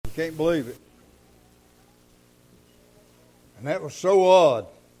Can't believe it. And that was so odd.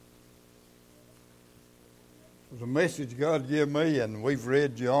 It was a message God gave me, and we've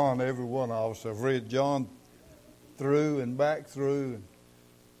read John, every one of us have read John through and back through.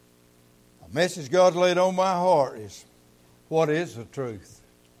 A message God laid on my heart is, what is the truth?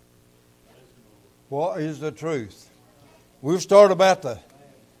 What is the truth? We'll start about the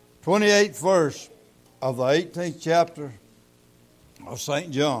 28th verse of the 18th chapter of St.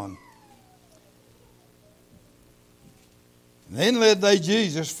 John. Then led they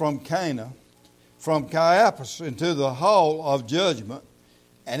Jesus from Cana, from Caiaphas, into the hall of judgment,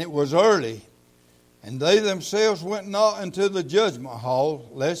 and it was early. And they themselves went not into the judgment hall,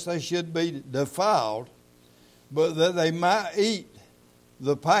 lest they should be defiled, but that they might eat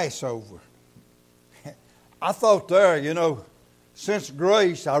the Passover. I thought there, since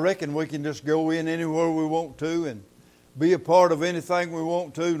grace, I reckon we can just go in anywhere we want to and be a part of anything we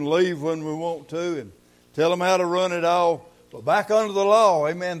want to and leave when we want to and tell them how to run it all. But back under the law,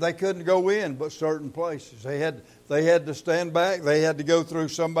 amen, they couldn't go in but certain places. They had to stand back. They had to go through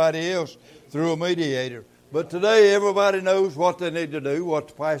somebody else, through a mediator. But today everybody knows what they need to do, what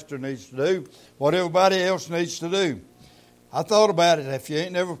the pastor needs to do, what everybody else needs to do. I thought about it. If you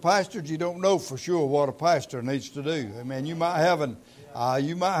ain't never pastored, you don't know for sure what a pastor needs to do. Amen. You might have an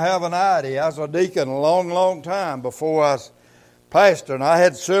idea. I was a deacon a long, long time before I was pastor, and I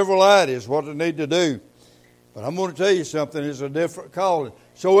had several ideas what I need to do. But I'm going to tell you something. It's a different calling.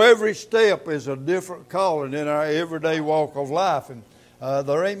 So every step is a different calling in our everyday walk of life. And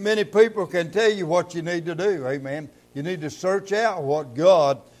there ain't many people can tell you what you need to do. Amen. You need to search out what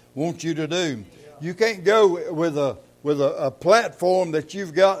God wants you to do. You can't go with a platform that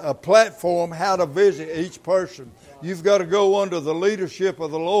you've got a platform how to visit each person. You've got to go under the leadership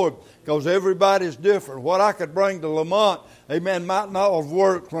of the Lord because everybody's different. What I could bring to Lamont, amen, might not have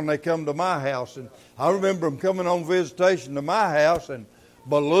worked when they come to my house. And I remember them coming on visitation to my house and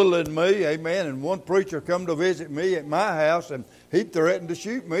belittling me, amen. And one preacher come to visit me at my house and he threatened to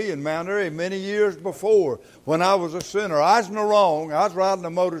shoot me in Mount Airy many years before when I was a sinner. I was in the wrong. I was riding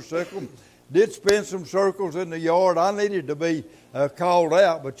a motorcycle. Did spin some circles in the yard. I needed to be called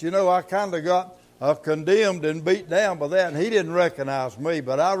out. But, I kind of got condemned and beat down by that. And he didn't recognize me,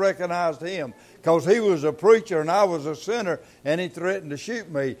 but I recognized him because he was a preacher and I was a sinner, and he threatened to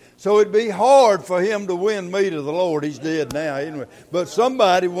shoot me. So it'd be hard for him to win me to the Lord. He's dead now anyway. But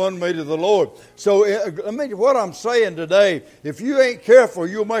somebody won me to the Lord. So what I'm saying today, if you ain't careful,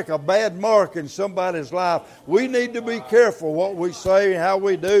 you'll make a bad mark in somebody's life. We need to be careful what we say, how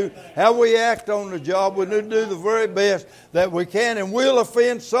we do, how we act on the job. We need to do the very best that we can, and we'll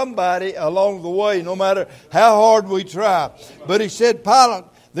offend somebody along the way, no matter how hard we try. But he said, Pilate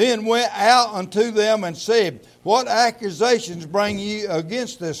then went out unto them and said, What accusations bring ye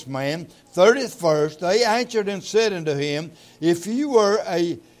against this man? 30th verse, they answered and said unto him, If he were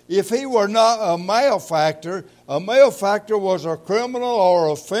not a malefactor was a criminal or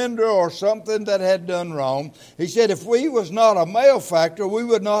offender or something that had done wrong. He said, if he was not a malefactor, we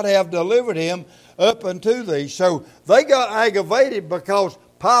would not have delivered him up unto thee. So they got aggravated because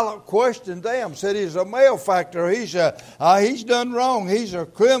Pilate questioned them, said he's a malefactor, he's done wrong, he's a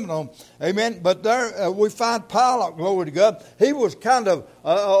criminal, amen. But there we find Pilate, glory to God, he was kind of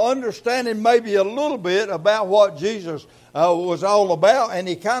understanding maybe a little bit about what Jesus was all about, and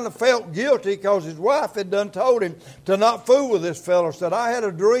he kind of felt guilty because his wife had done told him to not fool with this fellow. Said, I had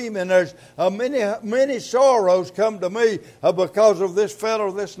a dream, and there's many sorrows come to me because of this fellow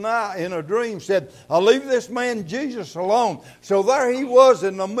this night in a dream. Said, I'll leave this man Jesus alone. So there he was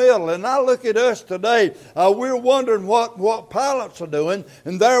in the middle, and I look at us today, we're wondering what Pilate's are doing,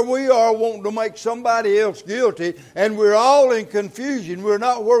 and there we are wanting to make somebody else guilty, and we're all in confusion. We're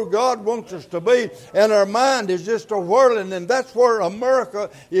not where God wants us to be, and our mind is just a whirling. And that's where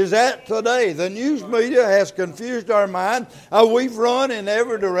America is at today. The news media has confused our mind. We've run in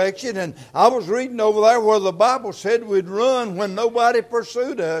every direction. And I was reading over there where the Bible said we'd run when nobody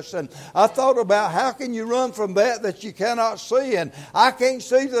pursued us. And I thought about how can you run from that you cannot see? And I can't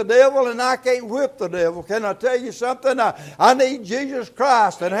see the devil and I can't whip the devil. Can I tell you something? I need Jesus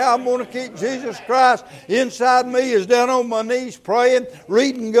Christ. And how I'm going to keep Jesus Christ inside me is down on my knees praying,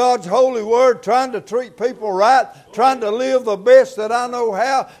 reading God's holy word, trying to treat people right, trying to live the best that I know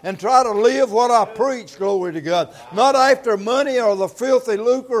how, and try to live what I preach, glory to God. Not after money or the filthy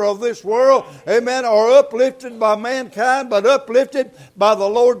lucre of this world, amen, or uplifted by mankind, but uplifted by the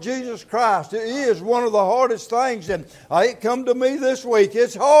Lord Jesus Christ. It is one of the hardest things, and it come to me this week. meek.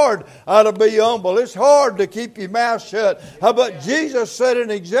 It's hard to be humble. It's hard to keep your mouth shut. But Jesus set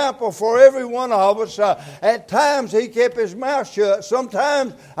an example for every one of us. At times He kept His mouth shut.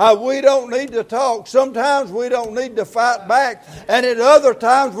 Sometimes we don't need to talk. Sometimes we don't need to fight back. And at other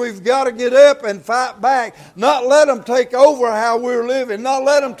times we've got to get up and fight back. Not let them take over how we're living. Not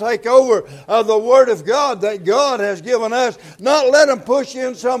let them take over the Word of God that God has given us. Not let them push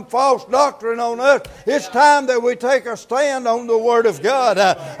in some false doctrine on us. It's time that we take a stand on the Word of God.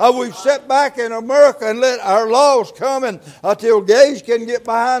 We've sat back in America and let our laws come until gays can get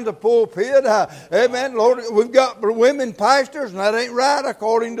behind the pulpit. Amen. Lord, we've got women pastors, and that ain't right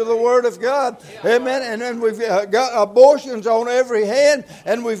according to the Word of God. Amen. And then we've got abortions on every hand,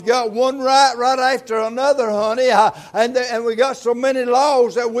 and we've got one right after another, honey. And we got so many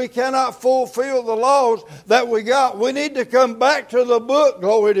laws that we cannot fulfill the laws that we got. We need to come back to the book,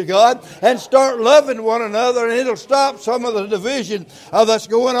 glory to God, and start loving one another, and it'll stop some of the division that's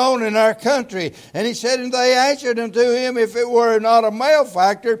going on in our country. And He said, and they answered unto Him, if it were not a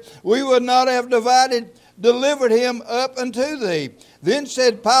malefactor, we would not have delivered him up unto thee. Then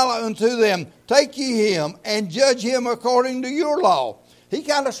said Pilate unto them, take ye him, and judge him according to your law. He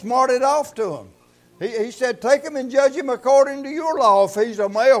kind of smarted off to them. He said, take him and judge him according to your law if he's a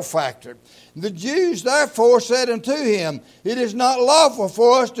malefactor. The Jews therefore said unto him, it is not lawful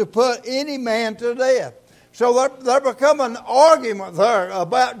for us to put any man to death. So there become an argument there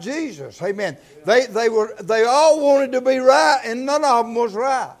about Jesus. Amen. They all wanted to be right, and none of them was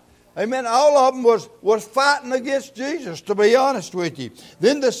right. Amen. All of them was fighting against Jesus, to be honest with you.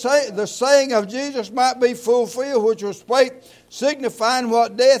 Then the saying of Jesus might be fulfilled, which was spake, signifying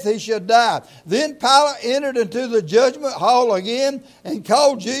what death he should die. Then Pilate entered into the judgment hall again, and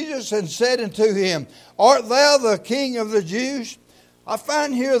called Jesus, and said unto him, art thou the King of the Jews? I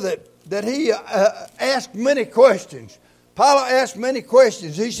find here that he asked many questions. Pilate asked many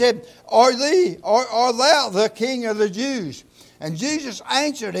questions. He said, Are thou the King of the Jews? And Jesus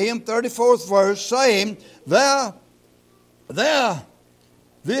answered him, 34th verse, saying,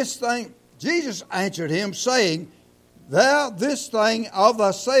 Jesus answered him, saying, thou this thing of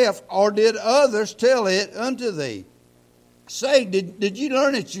thyself, or did others tell it unto thee? Say, did you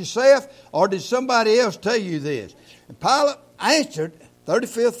learn it yourself, or did somebody else tell you this? And Pilate answered,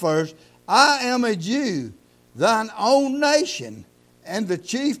 35th verse, I am a Jew, thine own nation, and the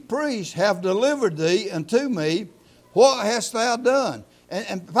chief priests have delivered thee unto me. What hast thou done?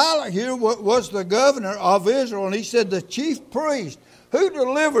 And Pilate here was the governor of Israel, and he said the chief priest. Who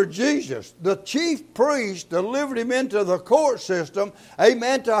delivered Jesus? The chief priest delivered him into the court system,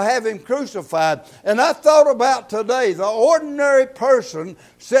 amen, to have him crucified. And I thought about today, the ordinary person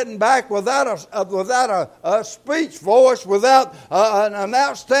sitting back without a speech voice, without an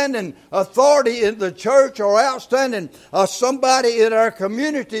outstanding authority in the church or outstanding somebody in our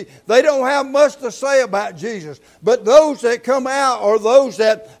community, they don't have much to say about Jesus. But those that come out are those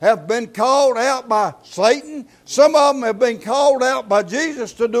that have been called out by Satan. Some of them have been called out by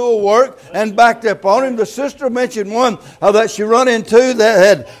Jesus to do a work and backed up on him. The sister mentioned one that she run into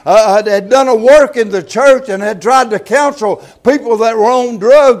that had done a work in the church and had tried to counsel people that were on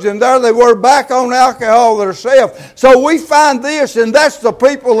drugs, and there they were back on alcohol themselves. So we find this, and that's the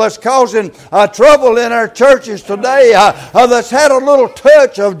people that's causing trouble in our churches today, that's had a little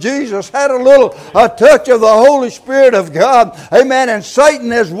touch of Jesus, had a little touch of the Holy Spirit of God. Amen. And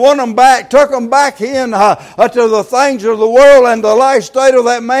Satan has won them back, took them back in to the things of the world, and the last state of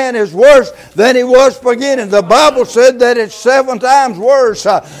that man is worse than he was beginning. The Bible said that it's 7 times worse.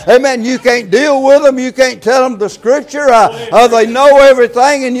 Amen. You can't deal with them. You can't tell them the Scripture. They know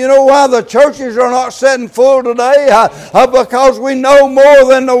everything. And you know why the churches are not sitting full today? Because we know more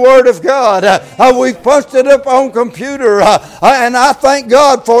than the Word of God. We've punched it up on computer. And I thank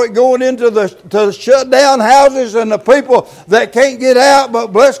God for it going into the shut down houses and the people that can't get out, but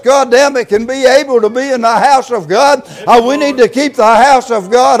bless God, damn it, can be able to be in the house of God. We need to keep the house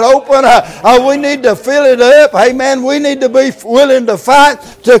of God open. We need to fill it up. Amen. We need to be willing to fight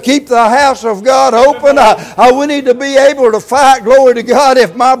to keep the house of God open. We need to be able to fight, glory to God,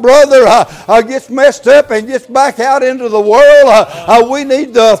 if my brother gets messed up and gets back out into the world. We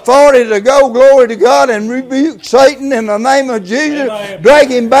need the authority to go, glory to God, and rebuke Satan in the name of Jesus. Amen. Drag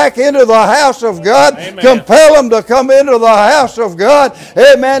him back into the house of God. Amen. Compel him to come into the house of God.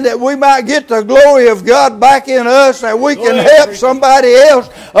 Amen. That we might get the glory of God back in us, that we can help somebody else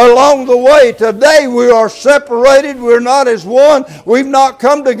along the way. Today we are separated. We're not as one. We've not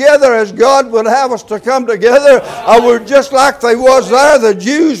come together as God would have us to come together. We're just like they was there. The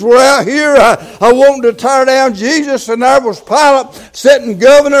Jews were out here wanting to tear down Jesus, and there was Pilate sitting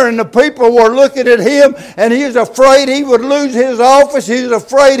governor, and the people were looking at him, and he was afraid he would lose his office. He was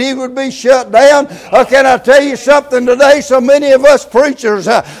afraid he would be shut down. Can I tell you something today? So many of us preachers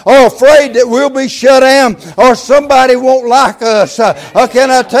are afraid that we'll be shut down or somebody won't like us.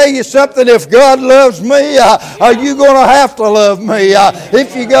 Can I tell you something? If God loves me, are you going to have to love me?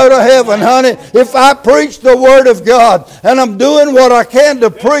 If you go to heaven, honey, if I preach the Word of God, and I'm doing what I can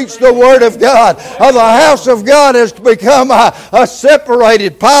to preach the Word of God, the house of God has become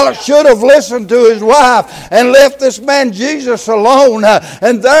separated. Pilate should have listened to his wife and left this man Jesus alone.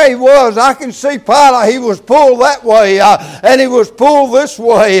 And there he was. I can see Pilate. He was pulled that way and he was pulled this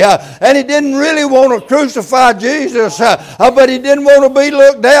way. And he didn't really want to crucify Jesus, but he didn't want to be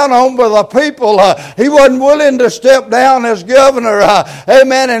looked down on by the people. He wasn't willing to step down as governor,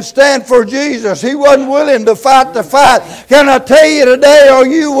 amen, and stand for Jesus. He wasn't willing to fight the fight. Can I tell you today, are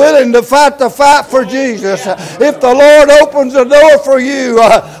you willing to fight the fight for Jesus? If the Lord opens the door for you,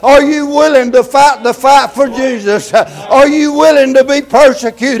 are you willing to fight the fight for Jesus? Are you willing to be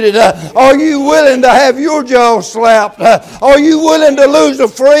persecuted? Are you willing to have your jaw slapped? Are you willing to lose a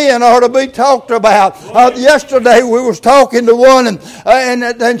friend or to be talked about? Yesterday we was talking to one,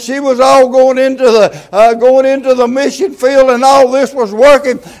 and she was all going into the mission field, and all this was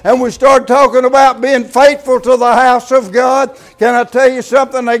working, and we started talking about being faithful to the house of God. Can I tell you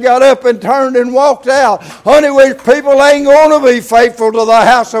something? They got up and turned and walked out. Honey, people ain't going to be faithful to the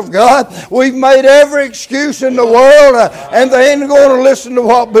house of God. We've made every excuse in the world, and they ain't going to listen to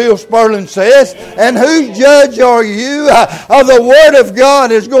what Bill Sperling says. And whose judge are you? The Word of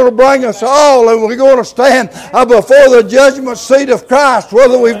God is going to bring us all, and we're going to stand before the judgment seat of Christ,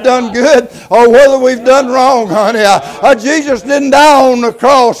 whether we've done good or whether we've done wrong, honey. Jesus didn't die on the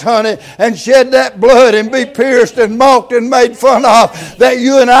cross, honey, and shed that blood and be pierced and mocked and made fun of, that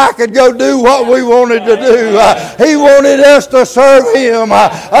you and I could go do what we wanted to do. He wanted us to serve Him,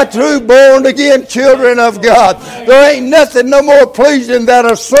 a true born-again children of God. There ain't nothing no more pleasing than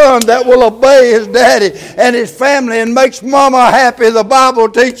a son that will obey his daddy and his family and makes mama happy. The Bible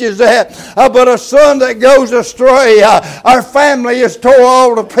teaches that. But a son that goes astray, our family is tore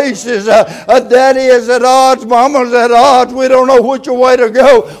all to pieces. Daddy is at odds, mama's at odds. We don't know which way to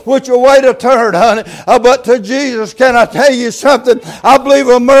go, which way to turn, honey. But to Jesus, can I tell you something? I believe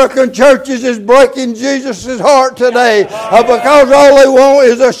American churches is breaking Jesus' heart today because all they want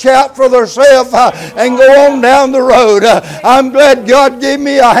is a shout for themselves and go on down the road. I'm glad God gave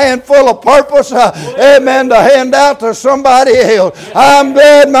me a handful of purpose, amen, to hand out to somebody else. I'm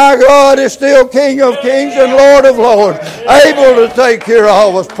glad my God is still King of Kings and Lord of Lords, able to take care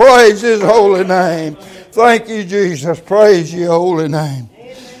of us. Praise His holy name. Thank you, Jesus. Praise your holy name.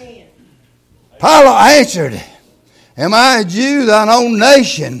 Amen. Pilate answered, Am I a Jew, thine own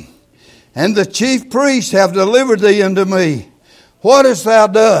nation? And the chief priests have delivered thee unto me. What hast thou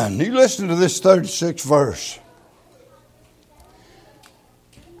done? You listen to this 36th verse.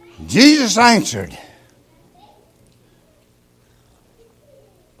 Jesus answered,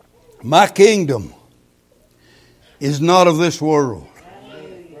 My kingdom is not of this world.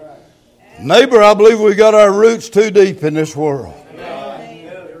 Neighbor, I believe we got our roots too deep in this world.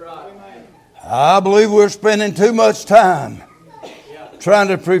 I believe we're spending too much time trying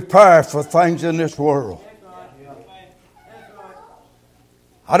to prepare for things in this world.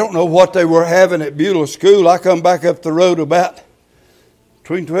 I don't know what they were having at Beulah School. I come back up the road about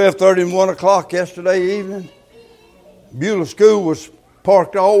between 12:30 and 1 o'clock yesterday evening. Beulah School was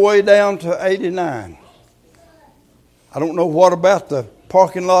parked all the way down to 89. I don't know what about the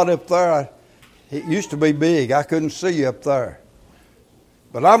parking lot up there. It used to be big. I couldn't see up there.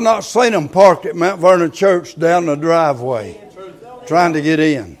 But I've not seen them parked at Mount Vernon Church down the driveway trying to get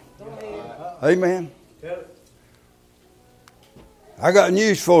in. Amen. I got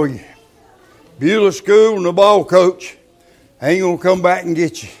news for you. Beulah School and the ball coach ain't going to come back and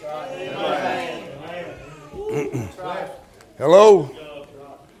get you. Hello?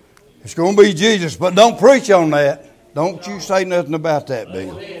 It's going to be Jesus, but don't preach on that. Don't you say nothing about that,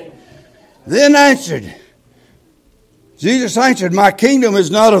 Bill. Then Jesus answered, My kingdom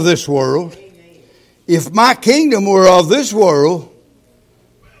is not of this world. If my kingdom were of this world,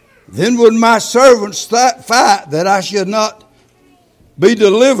 then would my servants fight that I should not be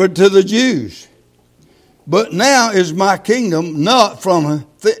delivered to the Jews. But now is my kingdom not from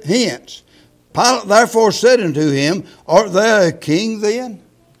hence. Pilate therefore said unto him, Art thou a king then?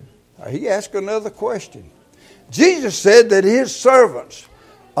 He asked another question. Jesus said that his servants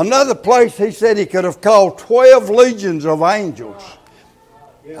Another place he said he could have called 12 legions of angels.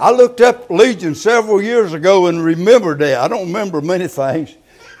 I looked up legion several years ago and remembered that. I don't remember many things.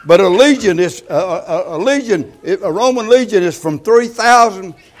 But a legion is a Roman legion is from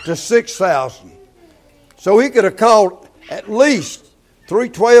 3,000 to 6,000. So he could have called at least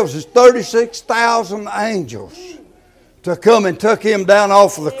 312s is 36,000 angels to come and took him down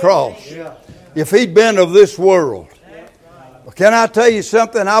off of the cross if he'd been of this world. Well, can I tell you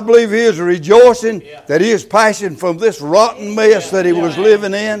something? I believe he is rejoicing that he is passing from this rotten mess that he was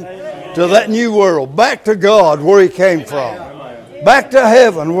living in to that new world, back to God where he came from. Back to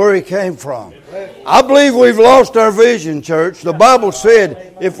heaven where he came from. I believe we've lost our vision, church. The Bible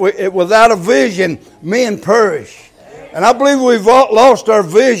said, without a vision, men perish. And I believe we've lost our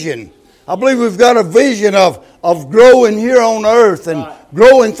vision. I believe we've got a vision of growing here on earth and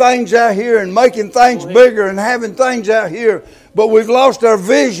growing things out here and making things bigger and having things out here. But we've lost our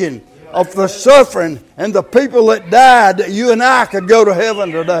vision of the suffering and the people that died that you and I could go to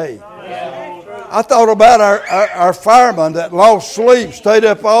heaven today. I thought about our firemen that lost sleep, stayed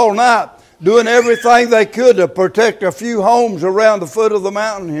up all night, doing everything they could to protect a few homes around the foot of the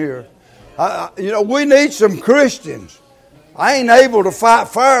mountain here. We need some Christians. I ain't able to fight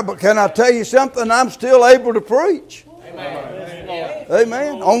fire, but can I tell you something? I'm still able to preach. Amen.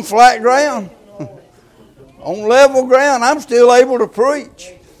 Amen. On flat ground. On level ground, I'm still able to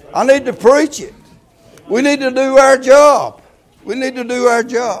preach. I need to preach it. We need to do our job. We need to do our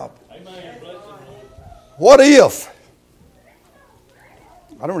job. What if?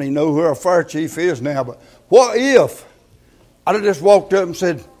 I don't even know who our fire chief is now, but what if I'd have just walked up and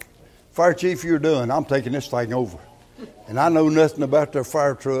said, "Fire chief, you're done. I'm taking this thing over." And I know nothing about their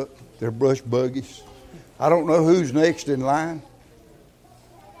fire truck, their brush buggies. I don't know who's next in line.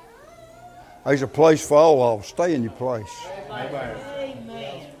 There's a place for all of us. Stay in your place.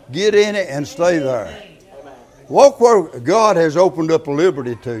 Amen. Get in it and stay there. Walk where God has opened up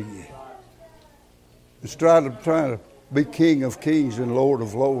liberty to you. Instead of trying to be King of Kings and Lord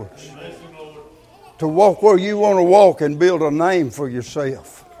of Lords. To walk where you want to walk and build a name for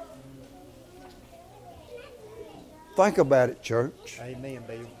yourself. Think about it, church. Amen,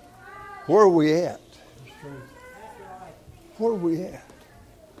 Bill. Where are we at? Where are we at?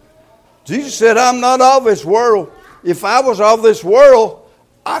 Jesus said, "I'm not of this world." If I was of this world,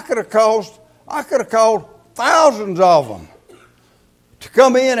 I could have called thousands of them to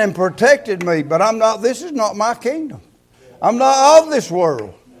come in and protected me. But I'm not. This is not my kingdom. I'm not of this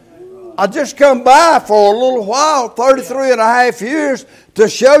world. I just come by for a little while, 33 and a half years, to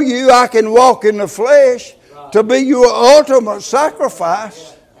show you I can walk in the flesh, to be your ultimate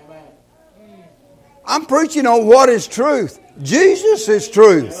sacrifice. I'm preaching on what is truth. Jesus is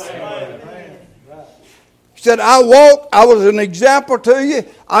truth. He said, I was an example to you.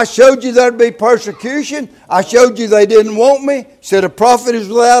 I showed you there'd be persecution. I showed you they didn't want me. He said, a prophet is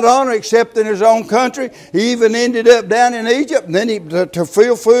without honor except in his own country. He even ended up down in Egypt. And then to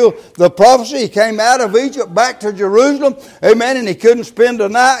fulfill the prophecy, he came out of Egypt back to Jerusalem. Amen. And he couldn't spend the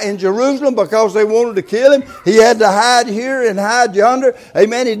night in Jerusalem because they wanted to kill him. He had to hide here and hide yonder.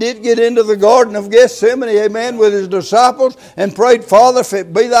 Amen. He did get into the Garden of Gethsemane, amen, with his disciples and prayed, Father, if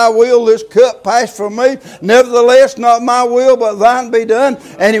it be thy will, this cup pass from me. Nevertheless, not my will, but thine be done.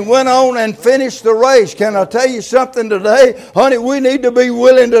 And he went on and finished the race. Can I tell you something today? Honey, we need to be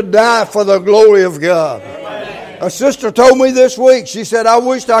willing to die for the glory of God. Amen. A sister told me this week, she said, I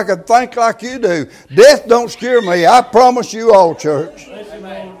wished I could think like you do. Death don't scare me. I promise you all, church.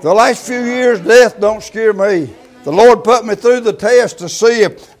 Amen. The last few years, death don't scare me. The Lord put me through the test to see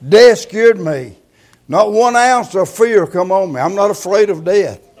if death scared me. Not 1 ounce of fear come on me. I'm not afraid of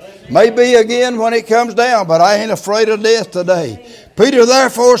death. Maybe again when it comes down, but I ain't afraid of death today. Peter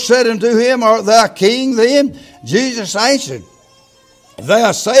therefore said unto him, Art thou king then? Jesus answered,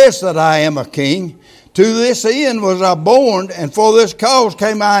 Thou sayest that I am a king. To this end was I born, and for this cause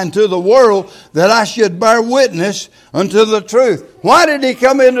came I into the world, that I should bear witness unto the truth. Why did he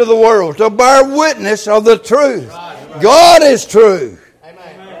come into the world? To bear witness of the truth. God is true.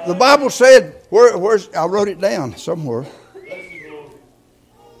 The Bible said, I wrote it down somewhere.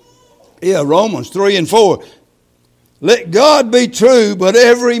 Yeah, Romans 3 and 4. Let God be true, but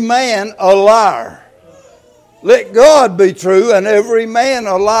every man a liar. Let God be true, and every man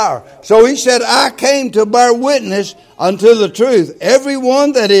a liar. So he said, I came to bear witness unto the truth.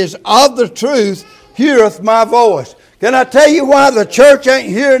 Everyone that is of the truth heareth my voice. Can I tell you why the church ain't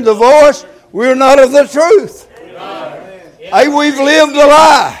hearing the voice? We're not of the truth. Hey, we've lived a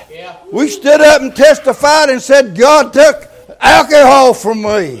lie. We stood up and testified and said, God took alcohol from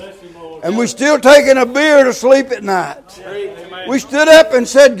me. And we still taking a beer to sleep at night. We stood up and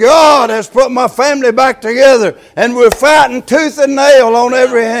said, God has put my family back together. And we're fighting tooth and nail on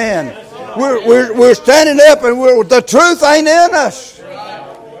every hand. We're standing up and the truth ain't in us.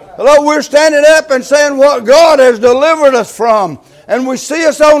 Hello, we're standing up and saying what God has delivered us from. And we see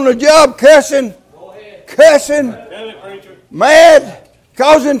us on the job cussing, mad,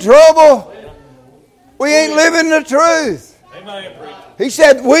 causing trouble. We ain't living the truth. He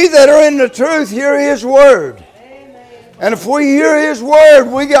said, we that are in the truth hear His word. And if we hear His word,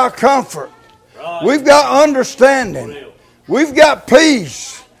 we got comfort. We've got understanding. We've got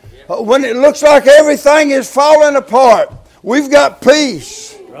peace. When it looks like everything is falling apart, we've got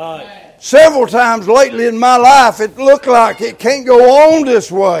peace. Several times lately in my life, it looked like it can't go on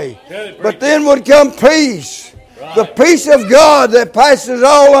this way. But then would come peace. The peace of God that passes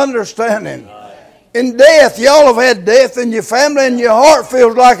all understanding. In death, y'all have had death in your family and your heart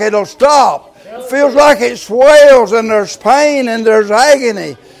feels like it'll stop. It feels like it swells and there's pain and there's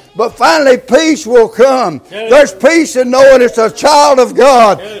agony. But finally peace will come. There's peace in knowing it's a child of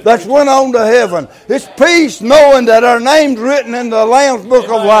God that's went on to heaven. It's peace knowing that our name's written in the Lamb's Book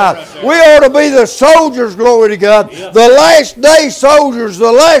of Life. We ought to be the soldiers, glory to God. The last day soldiers,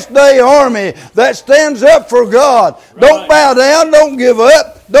 the last day army that stands up for God. Don't bow down, don't give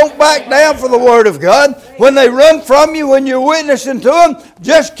up. Don't back down for the Word of God. When they run from you, when you're witnessing to them,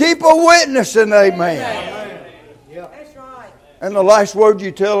 just keep a witnessing, amen. That's right. And the last word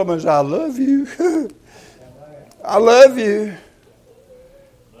you tell them is, I love you. I love you.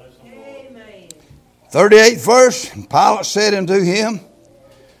 Amen. 38th verse, and Pilate said unto him,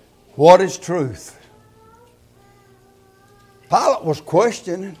 what is truth? Pilate was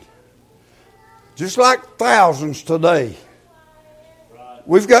questioning, just like thousands today.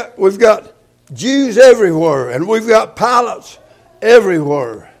 We've got Jews everywhere, and we've got Pilates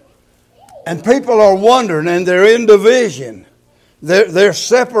everywhere. And people are wondering, and they're in division. They're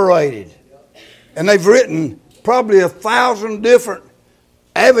separated. And they've written probably 1,000 different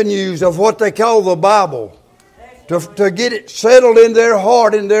avenues of what they call the Bible to get it settled in their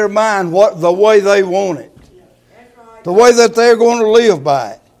heart, in their mind, the way they want it. The way that they're going to live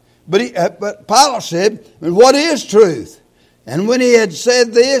by it. But Pilate said, what is truth? And when he had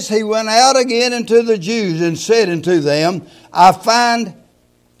said this, he went out again unto the Jews and said unto them, I find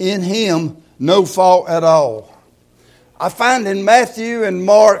in him no fault at all. I find in Matthew and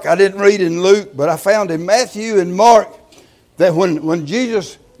Mark, I didn't read in Luke, but I found in Matthew and Mark that when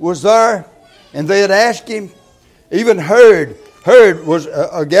Jesus was there and they had asked him, even Herod was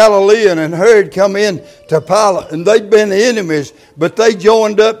a Galilean, and Herod come in to Pilate, and they'd been enemies, but they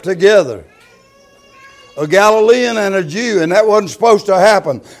joined up together. A Galilean and a Jew, and that wasn't supposed to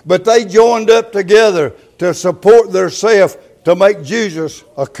happen. But they joined up together to support themselves to make Jesus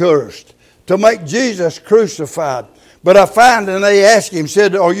accursed, to make Jesus crucified. But I find, and they asked him,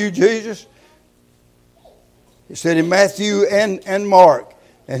 said, are you Jesus? He said in Matthew and Mark,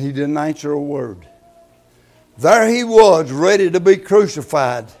 and he didn't answer a word. There he was, ready to be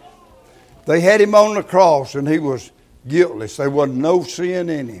crucified. They had him on the cross, and he was guiltless. There wasn't no sin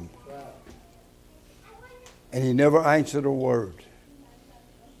in him. And he never answered a word.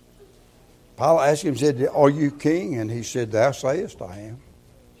 Pilate asked him, said, are you king? And he said, thou sayest I am.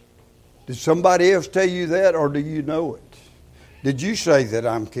 Did somebody else tell you that, or do you know it? Did you say that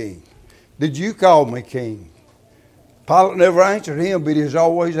I'm king? Did you call me king? Pilate never answered him, but he's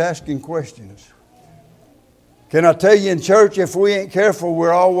always asking questions. Can I tell you in church, if we ain't careful,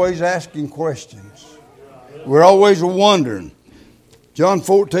 we're always asking questions. We're always wondering. John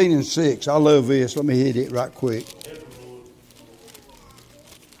 14:6. I love this. Let me hit it right quick.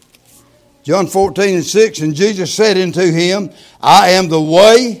 John 14:6. And Jesus said unto him, I am the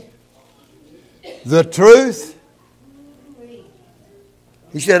way, the truth.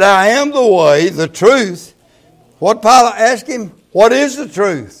 He said, I am the way, the truth. What Pilate asked him? What is the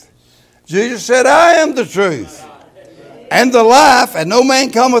truth? Jesus said, I am the truth and the life, and no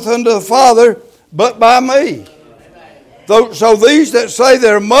man cometh unto the Father but by me. So these that say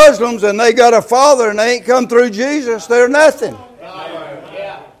they're Muslims and they got a father and they ain't come through Jesus, they're nothing.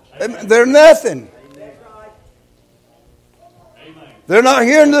 They're nothing. They're not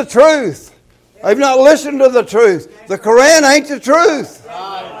hearing the truth. They've not listened to the truth. The Quran ain't the truth.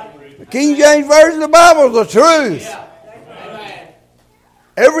 The King James Version of the Bible is the truth.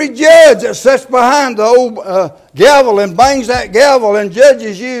 Every judge that sits behind the old gavel and bangs that gavel and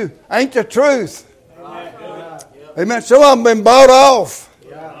judges you ain't the truth. Amen. Some of them been bought off.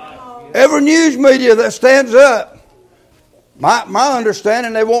 Every news media that stands up, my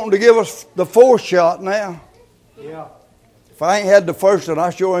understanding, they want to give us the fourth shot now. If I ain't had the first one,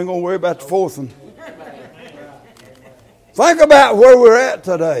 I sure ain't going to worry about the fourth one. Think about where we're at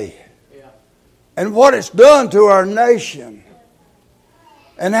today and what it's done to our nation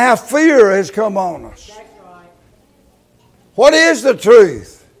and how fear has come on us. What is the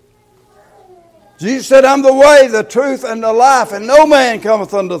truth? Jesus said, I'm the way, the truth, and the life, and no man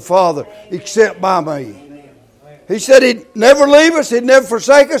cometh unto the Father except by me. He said He'd never leave us, He'd never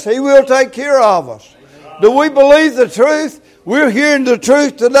forsake us, He will take care of us. Do we believe the truth? We're hearing the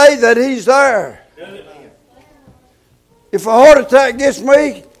truth today that He's there. If a heart attack gets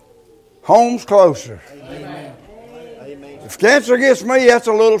me, home's closer. Amen. If cancer gets me, that's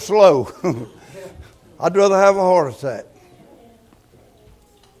a little slow. I'd rather have a heart attack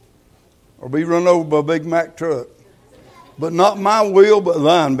or be run over by a Big Mac truck. But not my will, but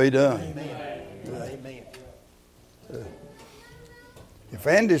thine be done. Amen. If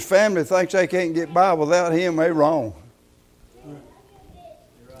Andy's family thinks they can't get by without him, they're wrong.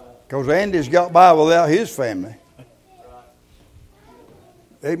 Because Andy's got by without his family.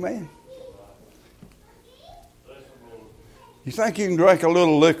 Amen. You think you can drink a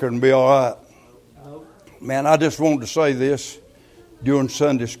little liquor and be all right? Man, I just wanted to say this during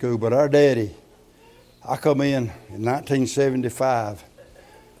Sunday school, but our daddy, I come in 1975.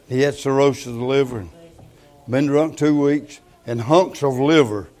 He had cirrhosis of the liver, been drunk 2 weeks, and hunks of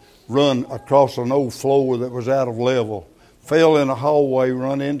liver run across an old floor that was out of level. Fell in a hallway,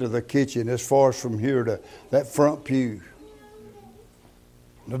 run into the kitchen as far as from here to that front pew.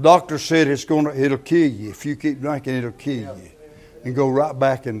 The doctor said it'll kill you. If you keep drinking, it'll kill you. And go right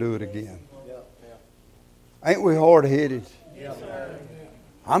back and do it again. Ain't we hard-headed?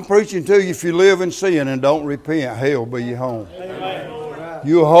 I'm preaching to you, if you live in sin and don't repent, hell be your home.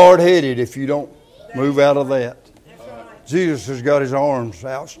 You're hard-headed if you don't move out of that. Jesus has got His arms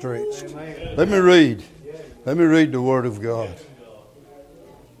outstretched. Let me read the Word of God.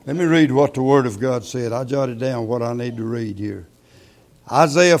 Let me read what the Word of God said. I jotted down what I need to read here.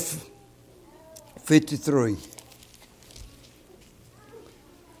 Isaiah 53.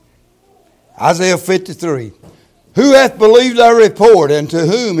 Isaiah 53. Who hath believed our report, and to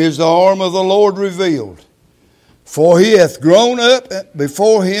whom is the arm of the Lord revealed? For he hath grown up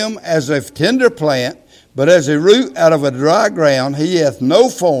before him as a tender plant, but as a root out of a dry ground. He hath no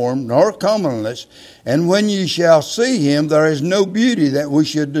form nor comeliness, and when ye shall see him, there is no beauty that we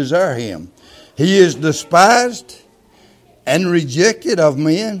should desire him. He is despised and rejected of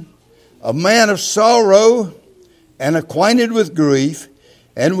men, a man of sorrow and acquainted with grief,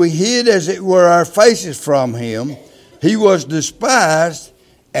 and we hid as it were our faces from him. He was despised,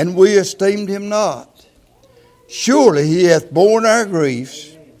 and we esteemed him not. Surely he hath borne our griefs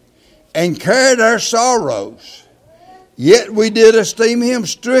and carried our sorrows. Yet we did esteem him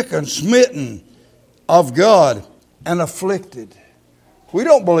stricken, smitten of God, and afflicted. We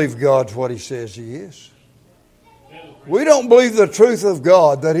don't believe God's what He says He is. We don't believe the truth of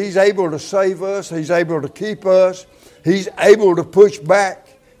God, that He's able to save us, He's able to keep us, He's able to push back.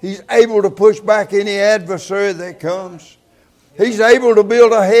 He's able to push back any adversary that comes. He's able to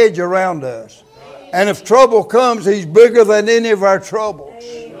build a hedge around us. And if trouble comes, He's bigger than any of our troubles.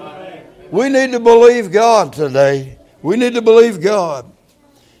 We need to believe God today. We need to believe God.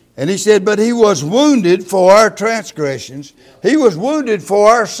 And He said, but He was wounded for our transgressions. He was wounded for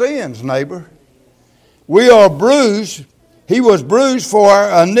our sins, neighbor. We are bruised. He was bruised for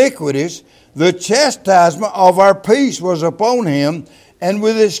our iniquities. The chastisement of our peace was upon Him, and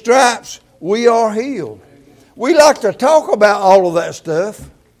with His stripes we are healed. We like to talk about all of that stuff.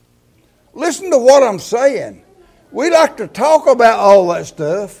 Listen to what I'm saying. We like to talk about all that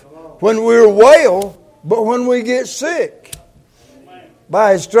stuff when we're well, but when we get sick,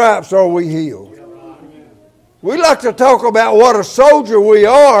 by His stripes are we healed. We like to talk about what a soldier we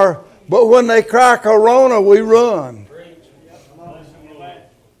are, but when they cry Corona, we run.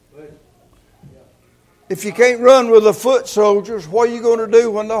 If you can't run with the foot soldiers, what are you going to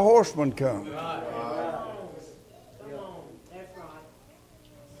do when the horsemen come?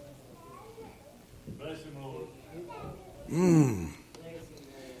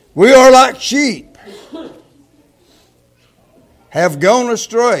 We are like sheep, have gone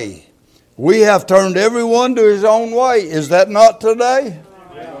astray. We have turned everyone to his own way. Is that not today?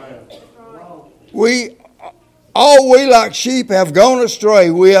 We like sheep have gone astray.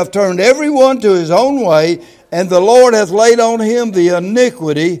 We have turned everyone to his own way, and the Lord hath laid on him the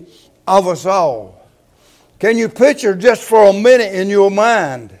iniquity of us all. Can you picture just for a minute in your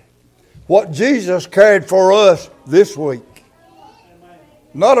mind what Jesus carried for us this week?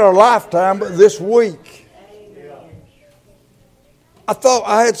 Not our lifetime, but this week.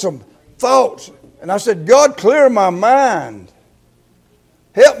 I had some thoughts, and I said, God, clear my mind.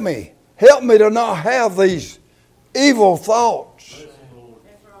 Help me. Help me to not have these evil thoughts.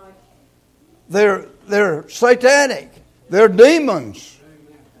 They're satanic. They're demons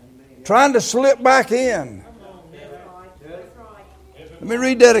trying to slip back in. Let me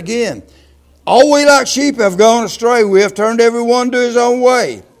read that again. All we like sheep have gone astray. We have turned everyone to his own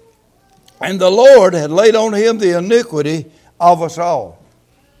way. And the Lord had laid on him the iniquity of us all.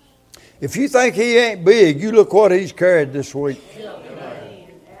 If you think he ain't big, you look what he's carried this week.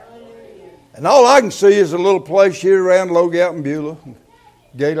 And all I can see is a little place here around Logout and Beulah,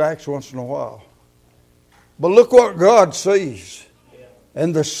 Galax once in a while. But look what God sees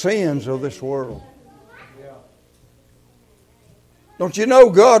and the sins of this world. Don't you know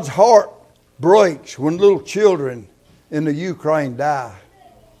God's heart breaks when little children in the Ukraine die?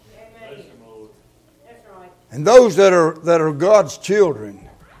 And those that are God's children,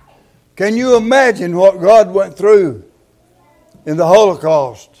 can you imagine what God went through in the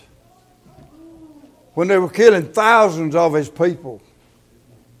Holocaust when they were killing thousands of his people?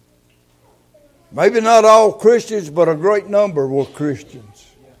 Maybe not all Christians, but a great number were Christians.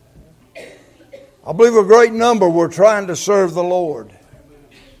 I believe a great number were trying to serve the Lord.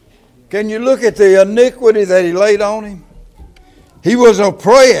 Can you look at the iniquity that he laid on him? He was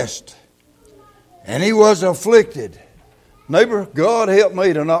oppressed and he was afflicted. Neighbor, God help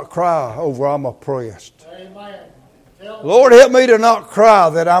me to not cry over I'm oppressed. Amen. Lord, help me to not cry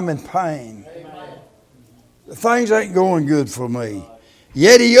that I'm in pain. Amen. Things ain't going good for me.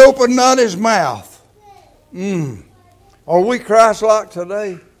 Yet he opened not his mouth. Are we Christ-like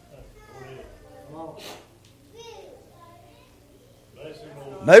today?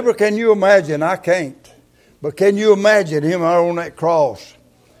 Neighbor, can you imagine? I can't. But can you imagine him out on that cross?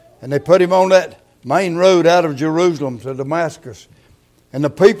 And they put him on that main road out of Jerusalem to Damascus. And the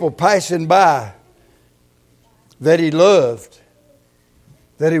people passing by that he loved,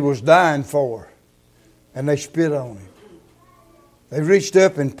 that he was dying for, and they spit on him. They reached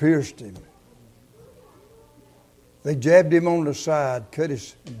up and pierced him. They jabbed him on the side, cut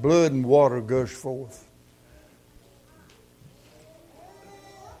his blood and water gushed forth.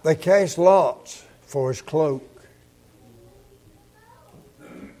 They cast lots for his cloak,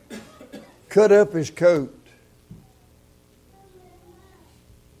 cut up his coat,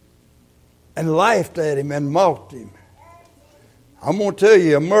 and laughed at him and mocked him. I'm going to tell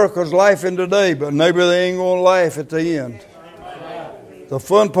you, America's laughing today, but maybe they ain't going to laugh at the end. The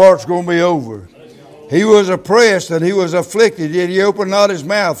fun part's going to be over. He was oppressed and he was afflicted, yet he opened not his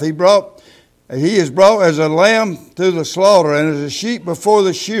mouth. He is brought as a lamb to the slaughter, and as a sheep before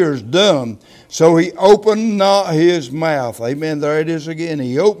the shears dumb. So he opened not his mouth. Amen. There it is again.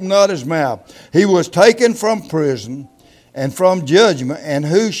 He opened not his mouth. He was taken from prison and from judgment, and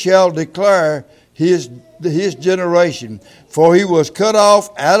who shall declare his generation? For he was cut off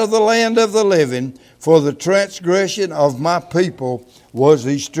out of the land of the living. For the transgression of my people was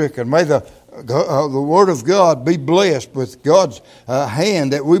he stricken. May the Word of God be blessed with God's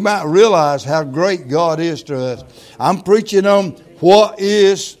hand, that we might realize how great God is to us. I'm preaching on what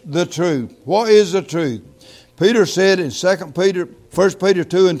is the truth. What is the truth? Peter said in 1 Peter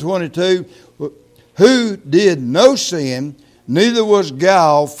 2 and 22, who did no sin, neither was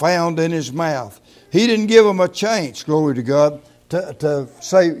guile found in his mouth. He didn't give them a chance, glory to God, to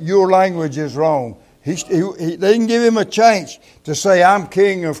say your language is wrong. They didn't give him a chance to say, I'm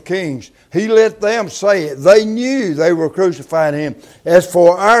King of Kings. He let them say it. They knew they were crucifying him. As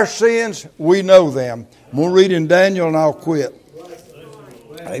for our sins, we know them. I'm going to read in Daniel and I'll quit.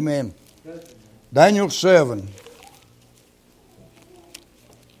 Amen. Daniel 7.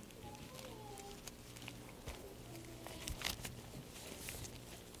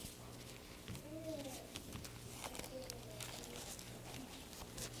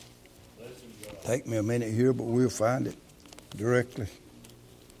 Take me a minute here, but we'll find it directly.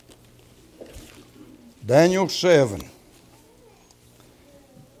 Daniel 7.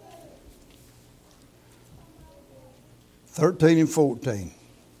 (13 and 14).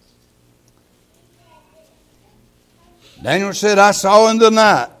 Daniel said, I saw in the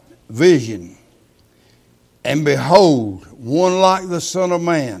night vision, and behold, one like the Son of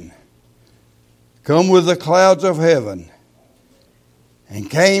Man, come with the clouds of heaven, and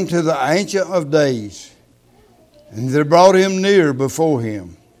came to the Ancient of Days, and they brought him near before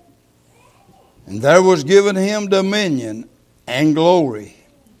him. And there was given him dominion and glory,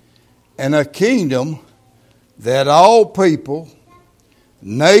 and a kingdom that all people,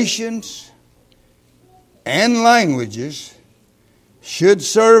 nations, and languages should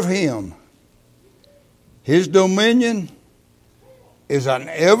serve him. His dominion is an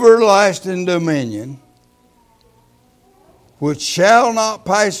everlasting dominion which shall not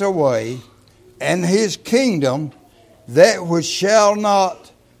pass away, and his kingdom that which shall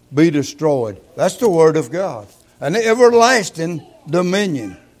not be destroyed. That's the Word of God. An everlasting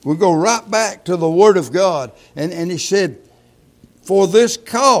dominion. We go right back to the Word of God. And he said, for this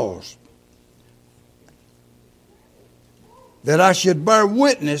cause, that I should bear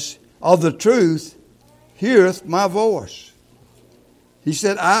witness of the truth, heareth my voice. He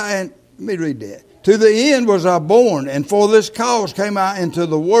said, let me read that. To the end was I born, and for this cause came I into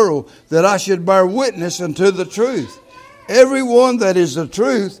the world, that I should bear witness unto the truth. Everyone that is the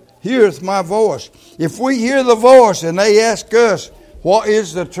truth heareth my voice. If we hear the voice and they ask us, what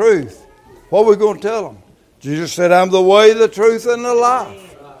is the truth? What are we going to tell them? Jesus said, I'm the way, the truth, and the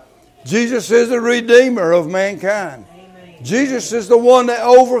life. Jesus is the Redeemer of mankind. Jesus is the one that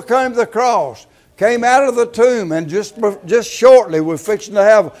overcame the cross, came out of the tomb, and just shortly we're fixing to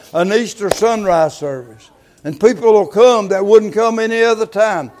have an Easter sunrise service. And people will come that wouldn't come any other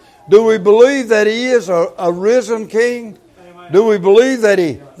time. Do we believe that He is a risen King? Do we believe that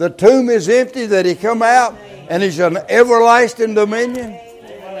the tomb is empty, that He come out and He's an everlasting dominion?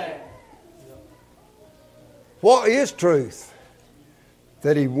 What is truth?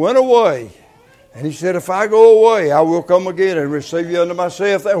 That He went away and He said, if I go away, I will come again and receive you unto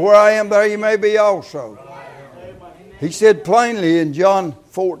myself, that where I am, there you may be also. He said plainly in John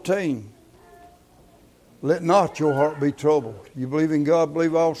 14, let not your heart be troubled. You believe in God,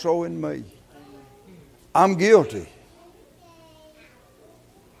 believe also in me. I'm guilty.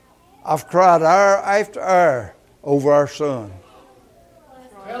 I've cried hour after hour over our son.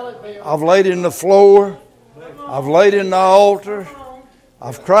 I've laid in the floor. I've laid in the altar.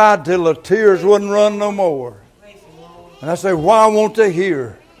 I've cried till the tears wouldn't run no more. And I say, why won't they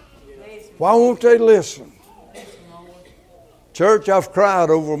hear? Why won't they listen? Church, I've cried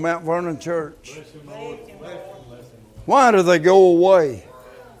over Mount Vernon Church. Why do they go away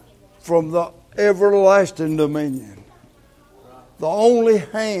from the everlasting dominion? The only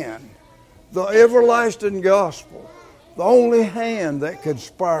hand, the everlasting gospel, the only hand that can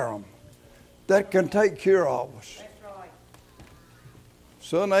spare them, that can take care of us.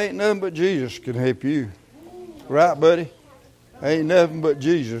 Son, ain't nothing but Jesus can help you. Right, buddy? Ain't nothing but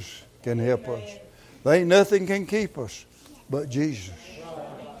Jesus can help us. There ain't nothing can keep us but Jesus.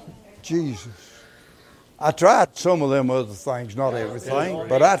 Jesus. I tried some of them other things, not everything,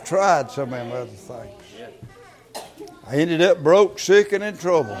 but I tried some of them other things. I ended up broke, sick, and in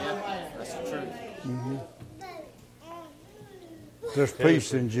trouble. Mm-hmm. There's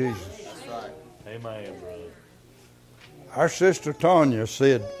peace in Jesus. Amen, brother. Our sister Tanya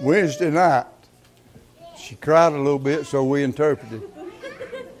said Wednesday night, she cried a little bit, so we interpreted.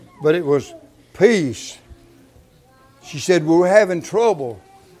 But it was peace. She said we were having trouble.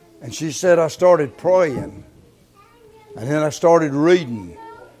 And she said I started praying. And then I started reading.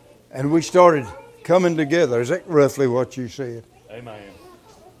 And we started coming together. Is that roughly what you said? Amen.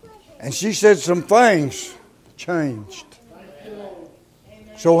 And she said some things changed.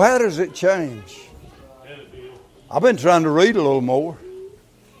 So how does it change? I've been trying to read a little more.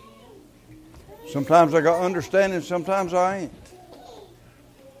 Sometimes I got understanding, sometimes I ain't.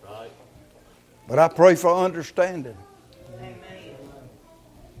 But I pray for understanding.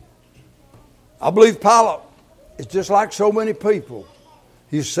 I believe Pilate is just like so many people.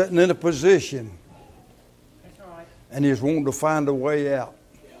 He's sitting in a position and he's wanting to find a way out.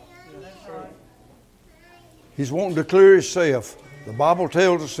 He's wanting to clear himself. The Bible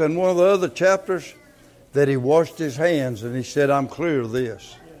tells us in one of the other chapters that he washed his hands and he said, I'm clear of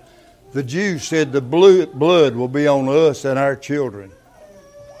this. The Jews said the blood will be on us and our children.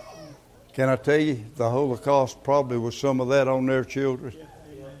 Can I tell you, the Holocaust probably was some of that on their children.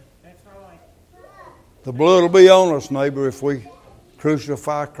 The blood will be on us, neighbor, if we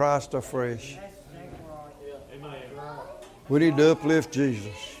crucify Christ afresh. We need to uplift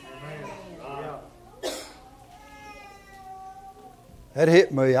Jesus. That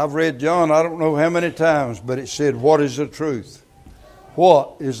hit me. I've read John I don't know how many times, but it said, what is the truth?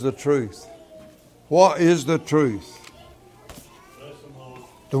 What is the truth? What is the truth?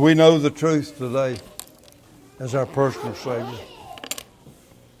 Do we know the truth today as our personal Savior?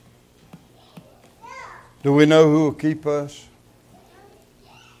 Do we know who will keep us?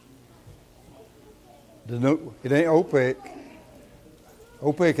 It ain't OPEC.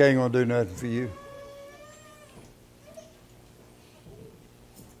 OPEC ain't going to do nothing for you.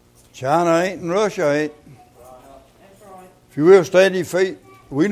 China ain't and Russia ain't. If you will, stand to your feet.